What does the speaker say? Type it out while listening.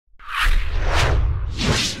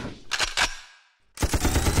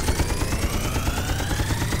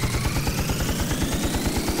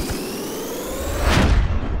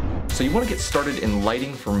So you want to get started in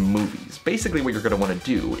lighting for movies. Basically what you're going to want to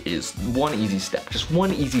do is one easy step. Just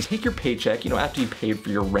one easy, take your paycheck, after you paid for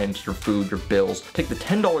your rent, your food, your bills, take the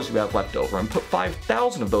 $10 you have left over and put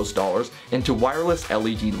 5,000 of those dollars into wireless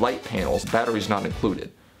LED light panels, batteries not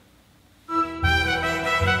included.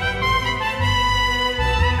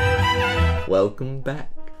 Welcome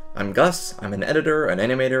back. I'm Gus, I'm an editor, an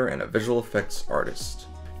animator, and a visual effects artist.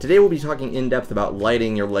 Today we'll be talking in depth about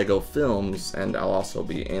lighting your LEGO films, and I'll also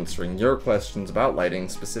be answering your questions about lighting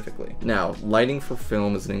specifically. Now, lighting for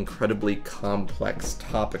film is an incredibly complex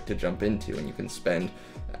topic to jump into, and you can spend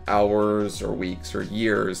hours or weeks or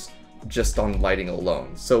years just on lighting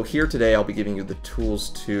alone. So here today I'll be giving you the tools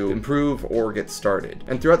to improve or get started.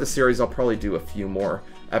 And throughout the series I'll probably do a few more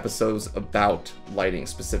episodes about lighting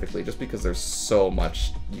specifically, just because there's so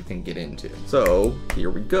much you can get into. So here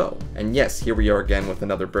we go. And yes, here we are again with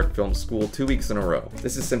another Brick Film School 2 weeks in a row.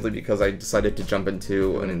 This is simply because I decided to jump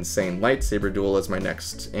into an insane lightsaber duel as my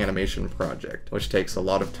next animation project, which takes a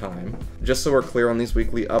lot of time. Just so we're clear on these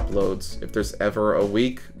weekly uploads, if there's ever a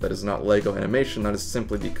week that is not LEGO animation, that is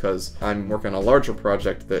simply because I'm working on a larger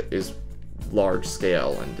project that is large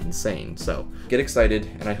scale and insane. So get excited,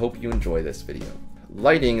 and I hope you enjoy this video.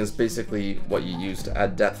 Lighting is basically what you use to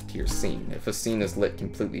add depth to your scene. If a scene is lit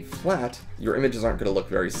completely flat, your images aren't going to look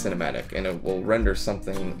very cinematic, and it will render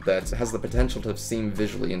something that has the potential to seem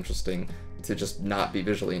visually interesting to just not be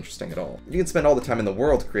visually interesting at all. You can spend all the time in the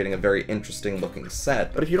world creating a very interesting looking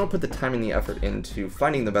set, but if you don't put the time and the effort into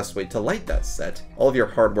finding the best way to light that set, all of your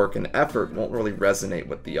hard work and effort won't really resonate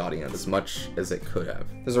with the audience as much as it could have.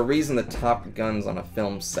 There's a reason the top guns on a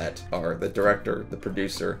film set are the director, the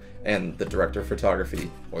producer, and the director of photography,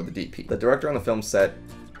 or the DP. The director on the film set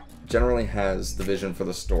generally has the vision for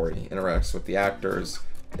the story, interacts with the actors,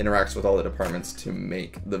 interacts with all the departments to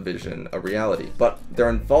make the vision a reality. But their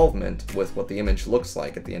involvement with what the image looks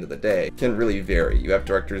like at the end of the day can really vary. You have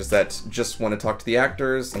directors that just want to talk to the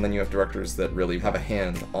actors, and then you have directors that really have a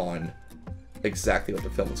hand on exactly what the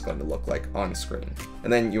film is going to look like on screen.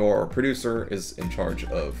 And then your producer is in charge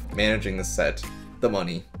of managing the set, the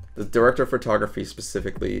money. The director of photography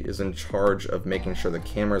specifically is in charge of making sure the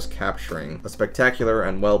camera is capturing a spectacular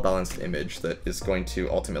and well-balanced image that is going to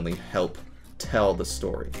ultimately help tell the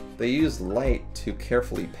story. They use light to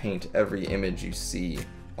carefully paint every image you see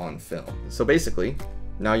on film. So basically,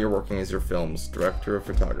 now you're working as your film's director of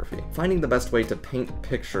photography, finding the best way to paint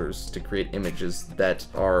pictures to create images that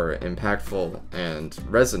are impactful and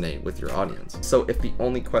resonate with your audience. So if the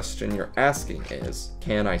only question you're asking is,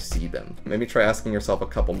 can I see them? Maybe try asking yourself a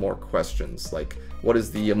couple more questions, like, what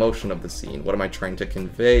is the emotion of the scene? What am I trying to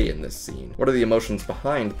convey in this scene? What are the emotions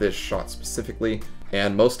behind this shot specifically?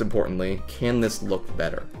 And most importantly, can this look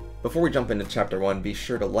better? Before we jump into chapter 1, be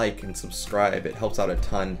sure to like and subscribe, it helps out a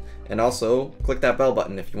ton. And also, click that bell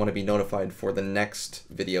button if you want to be notified for the next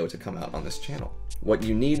video to come out on this channel. What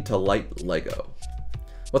you need to light LEGO.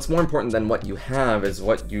 What's more important than what you have is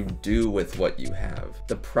what you do with what you have.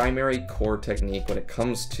 The primary core technique when it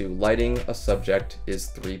comes to lighting a subject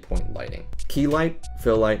is 3-point lighting. Key light,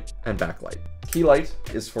 fill light, and backlight. Key light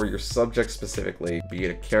is for your subject specifically, be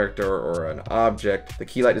it a character or an object. The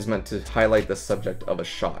key light is meant to highlight the subject of a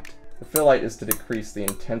shot. The fill light is to decrease the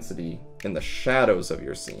intensity in the shadows of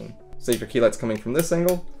your scene. So if your key light's coming from this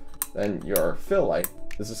angle, then your fill light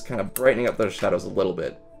is just kind of brightening up those shadows a little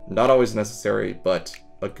bit. Not always necessary, but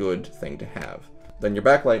a good thing to have. Then your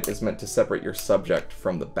backlight is meant to separate your subject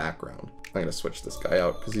from the background. I'm gonna switch this guy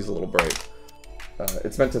out because he's a little bright.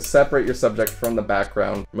 It's meant to separate your subject from the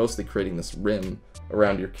background, mostly creating this rim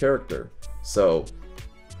around your character. So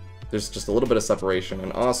there's just a little bit of separation,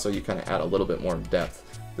 and also you kind of add a little bit more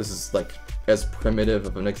depth. This is like as primitive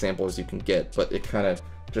of an example as you can get, but it kind of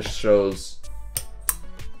just shows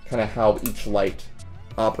kind of how each light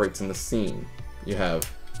operates in the scene. You have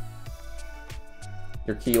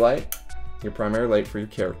your key light, your primary light for your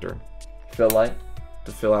character, fill light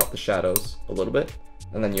to fill out the shadows a little bit,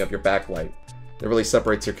 and then you have your backlight. It really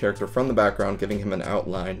separates your character from the background, giving him an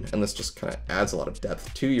outline, and this just kind of adds a lot of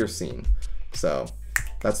depth to your scene. So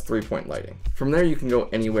that's 3-point lighting. From there you can go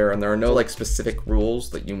anywhere, and there are no like specific rules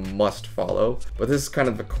that you must follow, but this is kind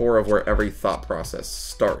of the core of where every thought process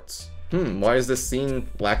starts. Why is this scene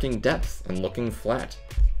lacking depth and looking flat?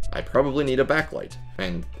 I probably need a backlight.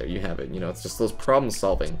 And there you have it, it's just those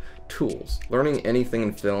problem-solving tools. Learning anything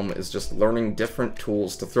in film is just learning different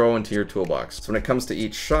tools to throw into your toolbox. So when it comes to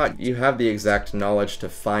each shot, you have the exact knowledge to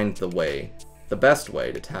find the best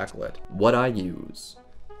way to tackle it. What I use.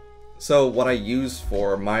 So what I use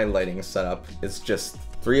for my lighting setup is just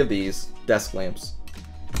 3 of these desk lamps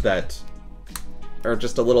that are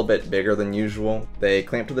just a little bit bigger than usual. They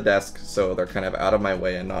clamp to the desk, so they're kind of out of my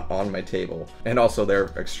way and not on my table. And also they're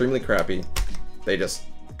extremely crappy. They just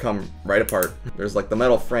come right apart. There's like the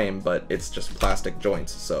metal frame, but it's just plastic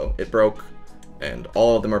joints, so it broke, and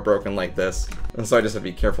all of them are broken like this. And so I just have to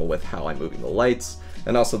be careful with how I'm moving the lights.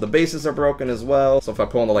 And also the bases are broken as well, so if I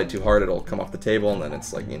pull on the light too hard, it'll come off the table, and then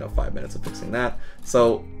it's like, you know, 5 minutes of fixing that.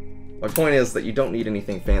 So my point is that you don't need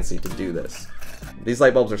anything fancy to do this. These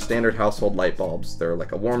light bulbs are standard household light bulbs. They're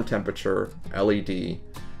like a warm temperature LED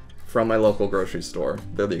from my local grocery store.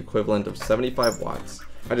 They're the equivalent of 75 watts.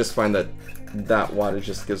 I just find that wattage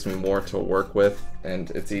just gives me more to work with, and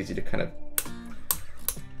it's easy to kind of,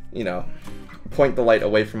 you know, point the light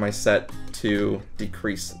away from my set to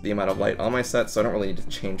decrease the amount of light on my set, so I don't really need to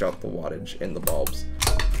change out the wattage in the bulbs.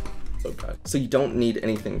 Oh god. So you don't need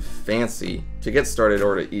anything fancy to get started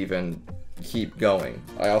or to even keep going.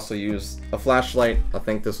 I also use a flashlight. I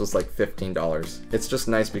think this was like $15. It's just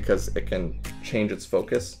nice because it can change its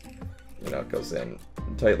focus. You know, it goes in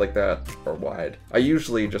tight like that or wide. I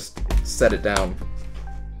usually just set it down,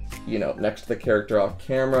 you know, next to the character off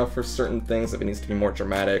camera for certain things if it needs to be more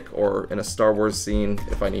dramatic, or in a Star Wars scene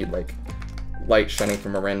if I need like light shining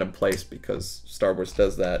from a random place because Star Wars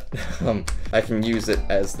does that. I can use it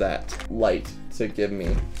as that light to give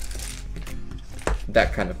me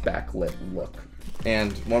that kind of backlit look.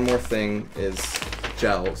 And one more thing is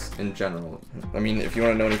gels in general. I mean, if you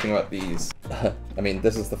want to know anything about these, I mean,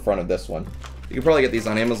 this is the front of this one. You can probably get these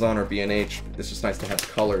on Amazon or B&H. It's just nice to have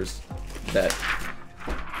colors that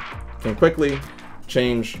can quickly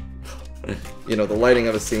change, you know, the lighting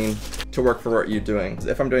of a scene to work for what you're doing.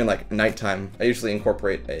 If I'm doing like nighttime, I usually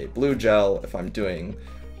incorporate a blue gel. If I'm doing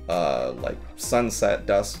like sunset,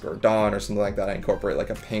 dusk, or dawn or something like that, I incorporate like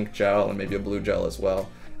a pink gel and maybe a blue gel as well.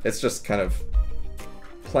 It's just kind of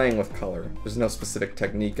playing with color. There's no specific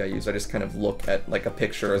technique I use. I just kind of look at like a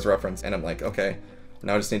picture as reference and I'm like, okay,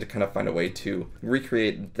 now I just need to kind of find a way to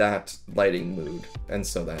recreate that lighting mood. And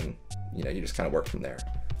so then, you know, you just kind of work from there.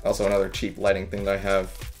 Also, another cheap lighting thing that I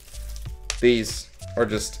have, these are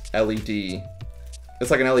just LED. It's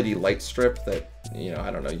like an LED light strip that, you know, I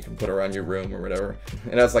don't know, you can put around your room or whatever.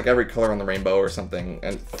 It has like every color on the rainbow or something,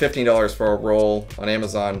 and $15 for a roll on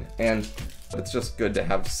Amazon, and it's just good to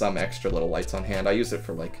have some extra little lights on hand. I use it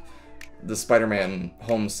for like the Spider-Man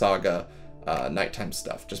Home Saga nighttime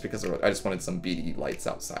stuff, just because I just wanted some beady lights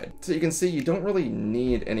outside. So you can see you don't really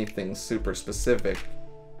need anything super specific,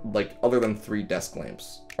 like other than 3 desk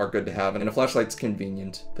lamps are good to have, and a flashlight's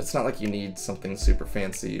convenient, but it's not like you need something super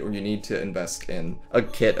fancy or you need to invest in a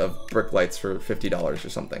kit of brick lights for $50 or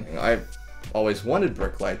something. I've always wanted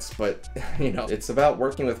brick lights, but you know, it's about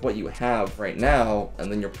working with what you have right now,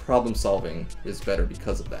 and then your problem solving is better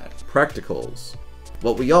because of that. Practicals.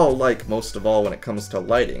 What we all like most of all when it comes to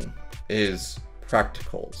lighting is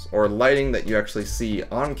practicals, or lighting that you actually see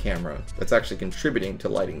on camera that's actually contributing to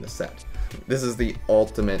lighting the set. This is the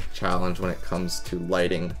ultimate challenge when it comes to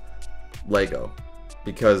lighting Lego,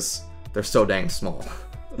 because they're so dang small.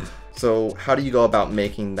 So how do you go about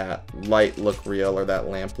making that light look real or that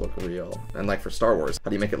lamp look real? And like for Star Wars, how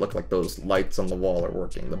do you make it look like those lights on the wall are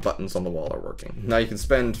working, the buttons on the wall are working? Now you can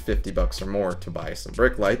spend $50 or more to buy some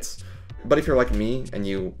brick lights, but if you're like me and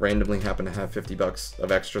you randomly happen to have $50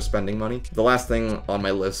 of extra spending money, the last thing on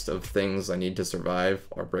my list of things I need to survive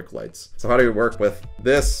are brick lights. So how do you work with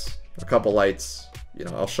this? A couple lights, you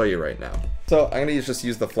know, I'll show you right now. So I'm gonna just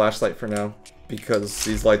use the flashlight for now, because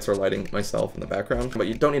these lights are lighting myself in the background. But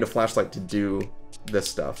you don't need a flashlight to do this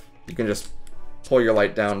stuff. You can just pull your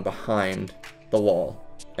light down behind the wall,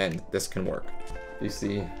 and this can work. You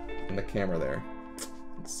see in the camera there.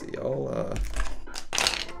 Let's see, I'll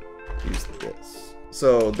use this.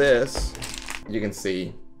 So this, you can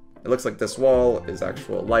see, it looks like this wall is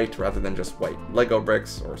actual light rather than just white Lego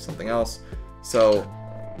bricks or something else. So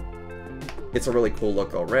it's a really cool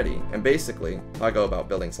look already. And basically, how I go about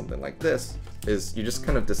building something like this is you just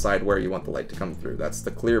kind of decide where you want the light to come through. That's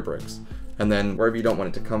the clear bricks. And then wherever you don't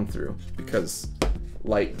want it to come through, because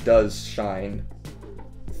light does shine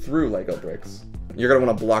through Lego bricks, you're gonna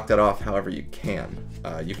wanna block that off however you can.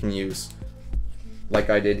 You can use, like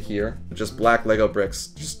I did here, just black Lego bricks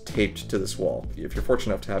just taped to this wall. If you're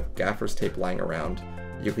fortunate enough to have gaffer's tape lying around,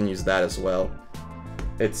 you can use that as well.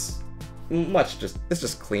 It's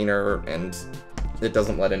just cleaner, and it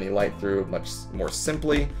doesn't let any light through much more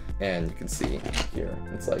simply. And you can see here,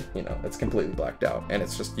 it's like, you know, it's completely blacked out, and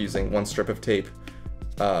it's just using one strip of tape.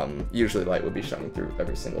 Usually light would be shining through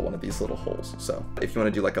every single one of these little holes. So if you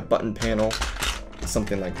want to do like a button panel,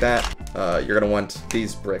 something like that, you're gonna want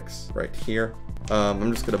these bricks right here.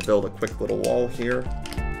 I'm just gonna build a quick little wall here.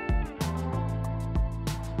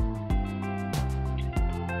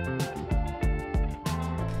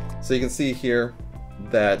 So you can see here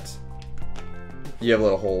that you have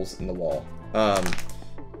little holes in the wall.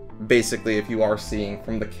 Basically, if you are seeing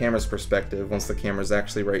from the camera's perspective, once the camera's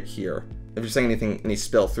actually right here, if you're seeing any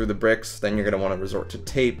spill through the bricks, then you're going to want to resort to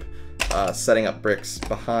tape, setting up bricks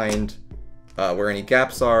behind where any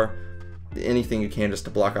gaps are, anything you can just to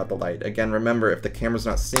block out the light. Again, remember, if the camera's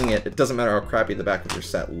not seeing it, it doesn't matter how crappy the back of your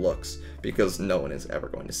set looks, because no one is ever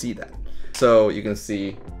going to see that. So you can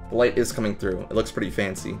see the light is coming through. It looks pretty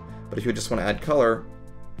fancy, but if you just want to add color,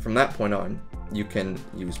 from that point on, you can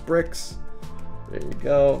use bricks. There you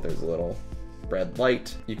go, there's a little red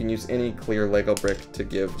light. You can use any clear Lego brick to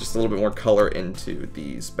give just a little bit more color into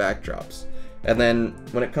these backdrops. And then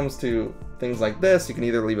when it comes to things like this, you can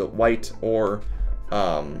either leave it white, or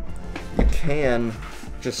you can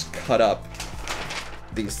just cut up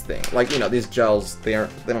these things. Like, you know, these gels, they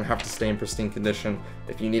don't have to stay in pristine condition.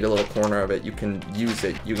 If you need a little corner of it, you can use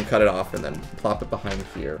it. You can cut it off and then plop it behind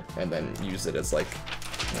here, and then use it as like,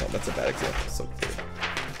 no, that's a bad example, so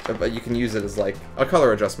clear. But you can use it as like a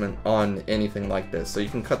color adjustment on anything like this. So you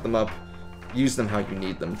can cut them up, use them how you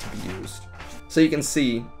need them to be used. So you can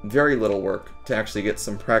see very little work to actually get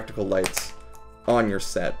some practical lights on your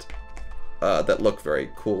set that look very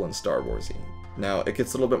cool and Star Warsy. Now, it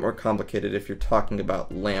gets a little bit more complicated if you're talking about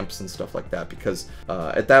lamps and stuff like that, because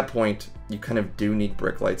at that point, you kind of do need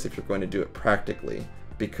brick lights if you're going to do it practically,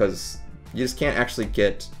 because you just can't actually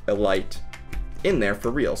get a light in there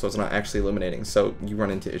for real, so it's not actually illuminating, so you run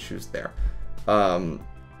into issues there.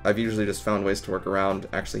 I've usually just found ways to work around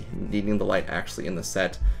actually needing the light actually in the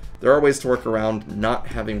set. There are ways to work around not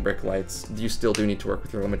having brick lights. You still do need to work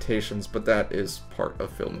with your limitations, but that is part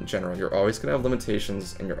of film in general. You're always going to have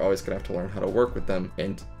limitations, and you're always going to have to learn how to work with them,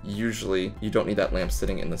 and usually you don't need that lamp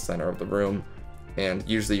sitting in the center of the room, and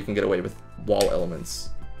usually you can get away with wall elements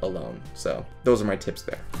alone. So those are my tips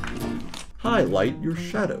there. Highlight your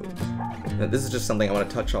shadows. Now, this is just something I want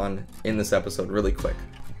to touch on in this episode really quick.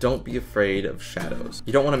 Don't be afraid of shadows.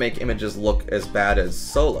 You don't want to make images look as bad as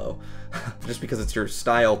Solo, just because it's your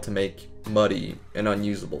style to make muddy and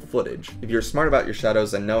unusable footage. If you're smart about your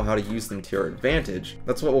shadows and know how to use them to your advantage,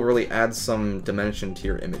 that's what will really add some dimension to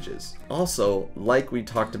your images. Also, like we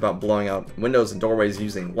talked about blowing out windows and doorways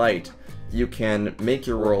using light, you can make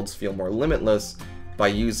your worlds feel more limitless by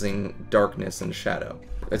using darkness and shadow.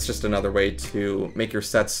 It's just another way to make your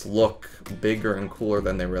sets look bigger and cooler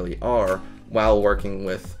than they really are, while working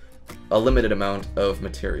with a limited amount of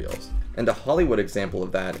materials. And a Hollywood example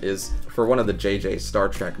of that is for one of the JJ Star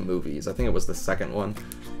Trek movies. I think it was the second one.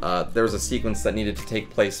 There was a sequence that needed to take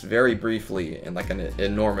place very briefly in like an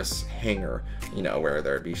enormous hangar, you know, where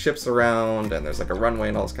there'd be ships around and there's like a runway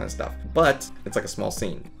and all this kind of stuff. But it's like a small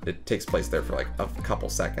scene. It takes place there for like a couple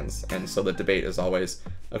seconds. And so the debate is always,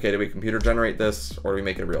 okay, do we computer generate this or do we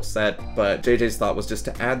make it a real set? But JJ's thought was just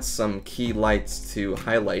to add some key lights to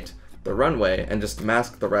highlight the runway and just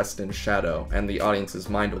mask the rest in shadow, and the audience's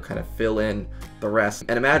mind will kind of fill in the rest.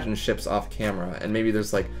 And imagine ships off camera, and maybe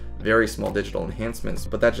there's like very small digital enhancements,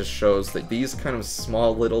 but that just shows that these kind of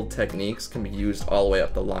small little techniques can be used all the way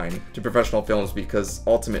up the line to professional films, because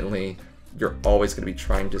ultimately you're always going to be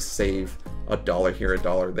trying to save a dollar here, a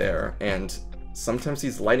dollar there, and sometimes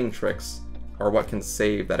these lighting tricks are what can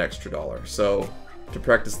save that extra dollar. So to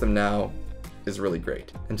practice them now is really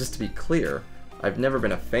great. And just to be clear, I've never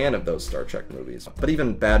been a fan of those Star Trek movies, but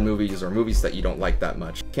even bad movies or movies that you don't like that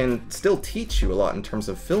much can still teach you a lot in terms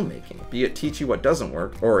of filmmaking. Be it teach you what doesn't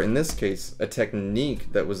work, or in this case, a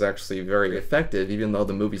technique that was actually very effective even though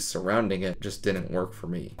the movies surrounding it just didn't work for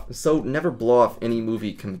me. So never blow off any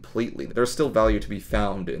movie completely. There's still value to be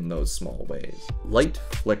found in those small ways. Light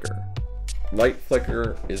flicker. Light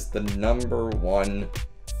flicker is the #1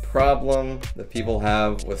 problem that people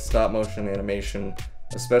have with stop motion animation,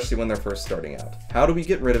 especially when they're first starting out. How do we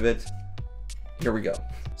get rid of it? Here we go.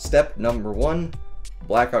 Step #1,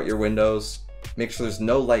 black out your windows. Make sure there's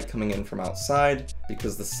no light coming in from outside,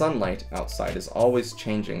 because the sunlight outside is always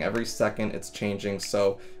changing. Every second it's changing,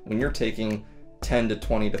 so when you're taking 10 to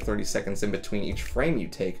 20 to 30 seconds in between each frame you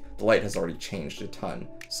take, the light has already changed a ton.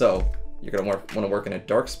 So you're going to want to work in a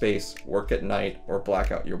dark space, work at night, or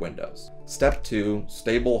black out your windows. Step 2,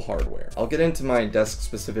 stable hardware. I'll get into my desk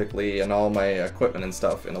specifically and all my equipment and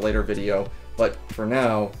stuff in a later video, but for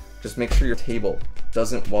now, just make sure your table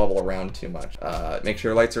doesn't wobble around too much. Make sure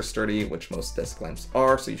your lights are sturdy, which most desk lamps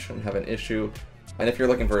are, so you shouldn't have an issue. And if you're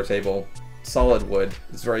looking for a table, solid wood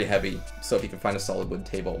is very heavy, so if you can find a solid wood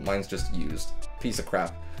table, mine's just used. Piece of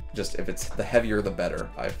crap. Just if it's the heavier the better,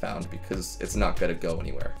 I've found, because it's not gonna go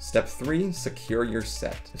anywhere. Step 3, secure your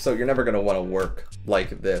set. So you're never gonna wanna work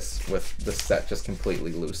like this with the set just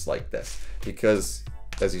completely loose like this, because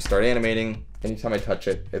as you start animating, anytime I touch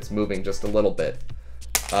it, it's moving just a little bit.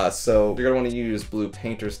 So you're gonna want to use blue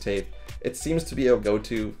painter's tape. It seems to be a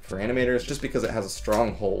go-to for animators just because it has a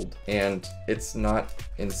strong hold and it's not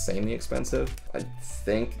insanely expensive. I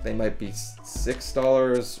think they might be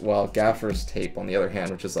 $6, while gaffer's tape, on the other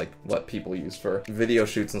hand, which is like what people use for video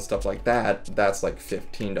shoots and stuff like that, that's like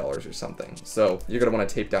 $15 or something. So you're gonna want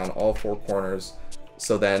to tape down all 4 corners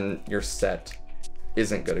so then your set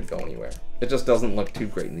isn't gonna go anywhere. It just doesn't look too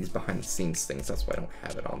great in these behind the scenes things. That's why I don't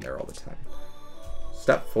have it on there all the time.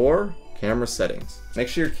 Step 4, camera settings. Make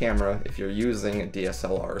sure your camera, if you're using a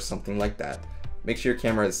DSLR or something like that, make sure your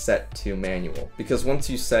camera is set to manual. Because once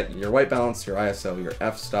you set your white balance, your ISO, your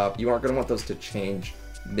f-stop, you aren't going to want those to change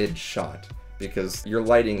mid-shot, because your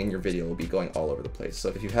lighting in your video will be going all over the place. So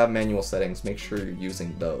if you have manual settings, make sure you're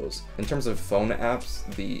using those. In terms of phone apps,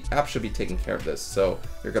 the app should be taking care of this, so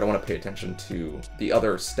you're going to want to pay attention to the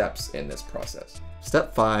other steps in this process.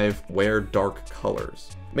 Step 5, wear dark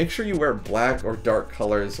colors. Make sure you wear black or dark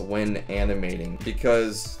colors when animating,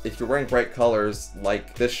 because if you're wearing bright colors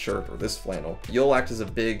like this shirt or this flannel, you'll act as a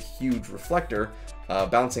big, huge reflector,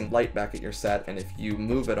 bouncing light back at your set, and if you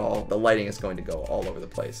move at all, the lighting is going to go all over the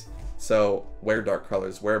place. So wear dark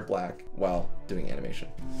colors, wear black while doing animation.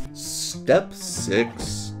 Step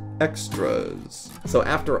 6, extras. So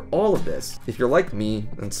after all of this, if you're like me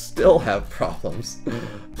and still have problems,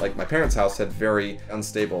 like my parents' house had very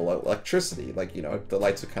unstable electricity, like, you know, the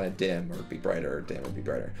lights would kind of dim or be brighter, or dim or be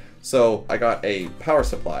brighter. So I got a power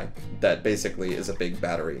supply that basically is a big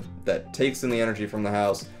battery that takes in the energy from the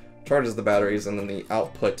house, charges the batteries, and then the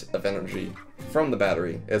output of energy from the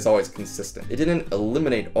battery is always consistent. It didn't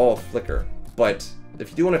eliminate all flicker, but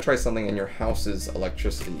if you do want to try something and your house's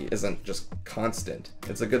electricity isn't just constant,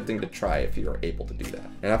 it's a good thing to try if you are able to do that.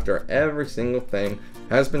 And after every single thing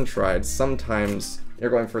has been tried, sometimes you're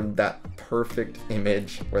going for that perfect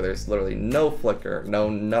image where there's literally no flicker, no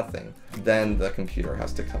nothing. Then the computer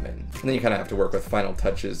has to come in. And then you kind of have to work with final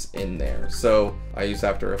touches in there. So I use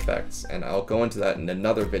After Effects, and I'll go into that in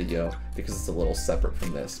another video because it's a little separate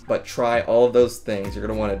from this. But try all of those things. You're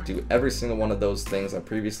going to want to do every single one of those things I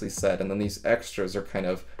previously said, and then these extras are kind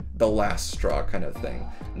of the last straw kind of thing.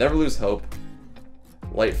 Never lose hope.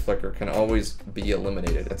 Light flicker can always be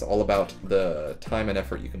eliminated. It's all about the time and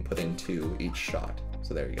effort you can put into each shot.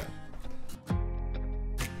 So there you go.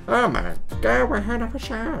 Oh my god, we're heading for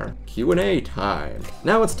sure. Q&A time.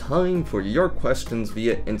 Now it's time for your questions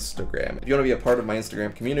via Instagram. If you want to be a part of my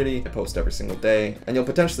Instagram community, I post every single day, and you'll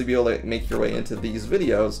potentially be able to make your way into these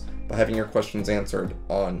videos by having your questions answered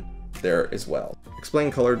on there as well.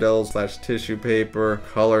 Explain color dells / tissue paper,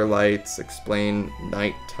 color lights, explain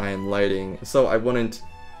nighttime lighting. So I wouldn't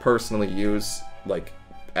personally use like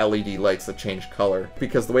LED lights that change color,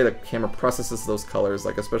 because the way the camera processes those colors,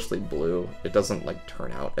 like especially blue, it doesn't like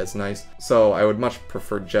turn out as nice. So I would much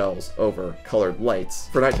prefer gels over colored lights.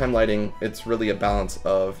 For nighttime lighting, it's really a balance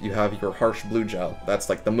of, you have your harsh blue gel, that's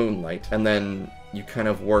like the moonlight, and then you kind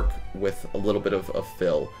of work with a little bit of a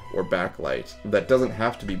fill or backlight that doesn't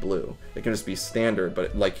have to be blue. It can just be standard,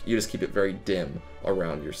 but like you just keep it very dim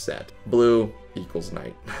around your set. Blue equals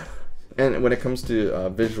night. And when it comes to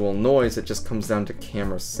visual noise, it just comes down to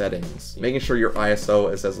camera settings. Making sure your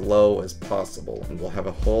ISO is as low as possible. And we'll have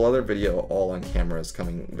a whole other video all on cameras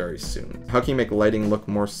coming very soon. How can you make lighting look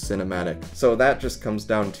more cinematic? So that just comes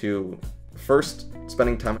down to first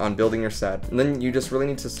spending time on building your set, and then you just really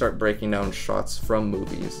need to start breaking down shots from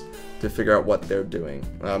movies to figure out what they're doing.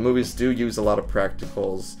 Movies do use a lot of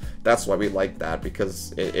practicals. That's why we like that,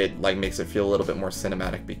 because it like makes it feel a little bit more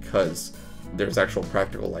cinematic because there's actual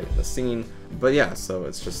practical light in the scene. But yeah, so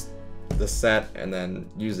it's just the set and then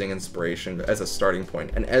using inspiration as a starting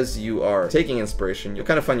point. And as you are taking inspiration, you'll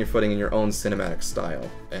kind of find your footing in your own cinematic style.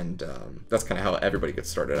 And that's kind of how everybody gets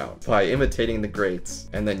started out, by imitating the greats,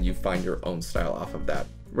 and then you find your own style off of that.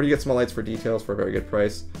 Where do you get small lights for details for a very good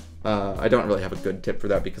price? I don't really have a good tip for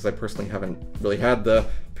that because I personally haven't really had the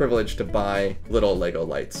privilege to buy little Lego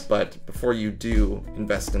lights. But before you do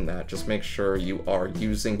invest in that, just make sure you are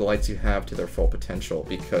using the lights you have to their full potential,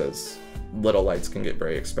 because little lights can get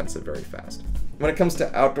very expensive very fast. When it comes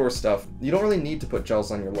to outdoor stuff, you don't really need to put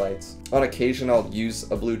gels on your lights. On occasion I'll use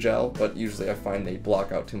a blue gel, but usually I find they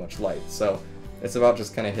block out too much light. So it's about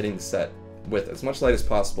just kind of hitting the set with as much light as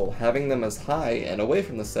possible, having them as high and away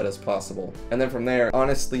from the set as possible. And then from there,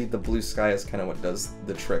 honestly, the blue sky is kind of what does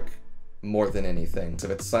the trick more than anything. So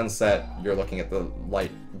if it's sunset, you're looking at the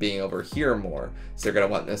light being over here more, so you're gonna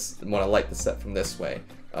want to light the set from this way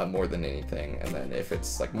more than anything. And then if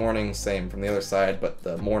it's like morning, same from the other side, but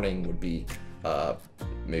the morning would be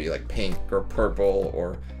maybe like pink or purple,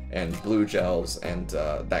 or and blue gels and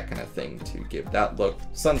that kind of thing to give that look.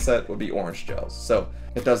 Sunset would be orange gels. So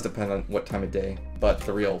it does depend on what time of day, but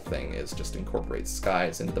the real thing is just incorporate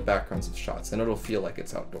skies into the backgrounds of shots, and it'll feel like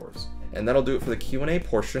it's outdoors. And that'll do it for the Q&A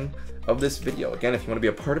portion of this video. Again, if you want to be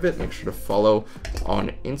a part of it, make sure to follow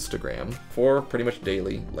on Instagram for pretty much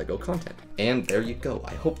daily LEGO content. And there you go.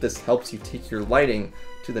 I hope this helps you take your lighting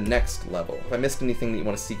to the next level. If I missed anything that you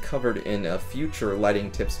want to see covered in a future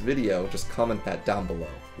lighting tips video, just comment that down below.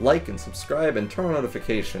 Like and subscribe and turn on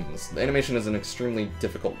notifications. The animation is an extremely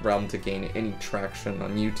difficult realm to gain any traction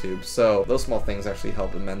on YouTube, so those small things actually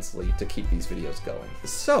help immensely to keep these videos going.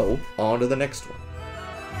 So, on to the next one.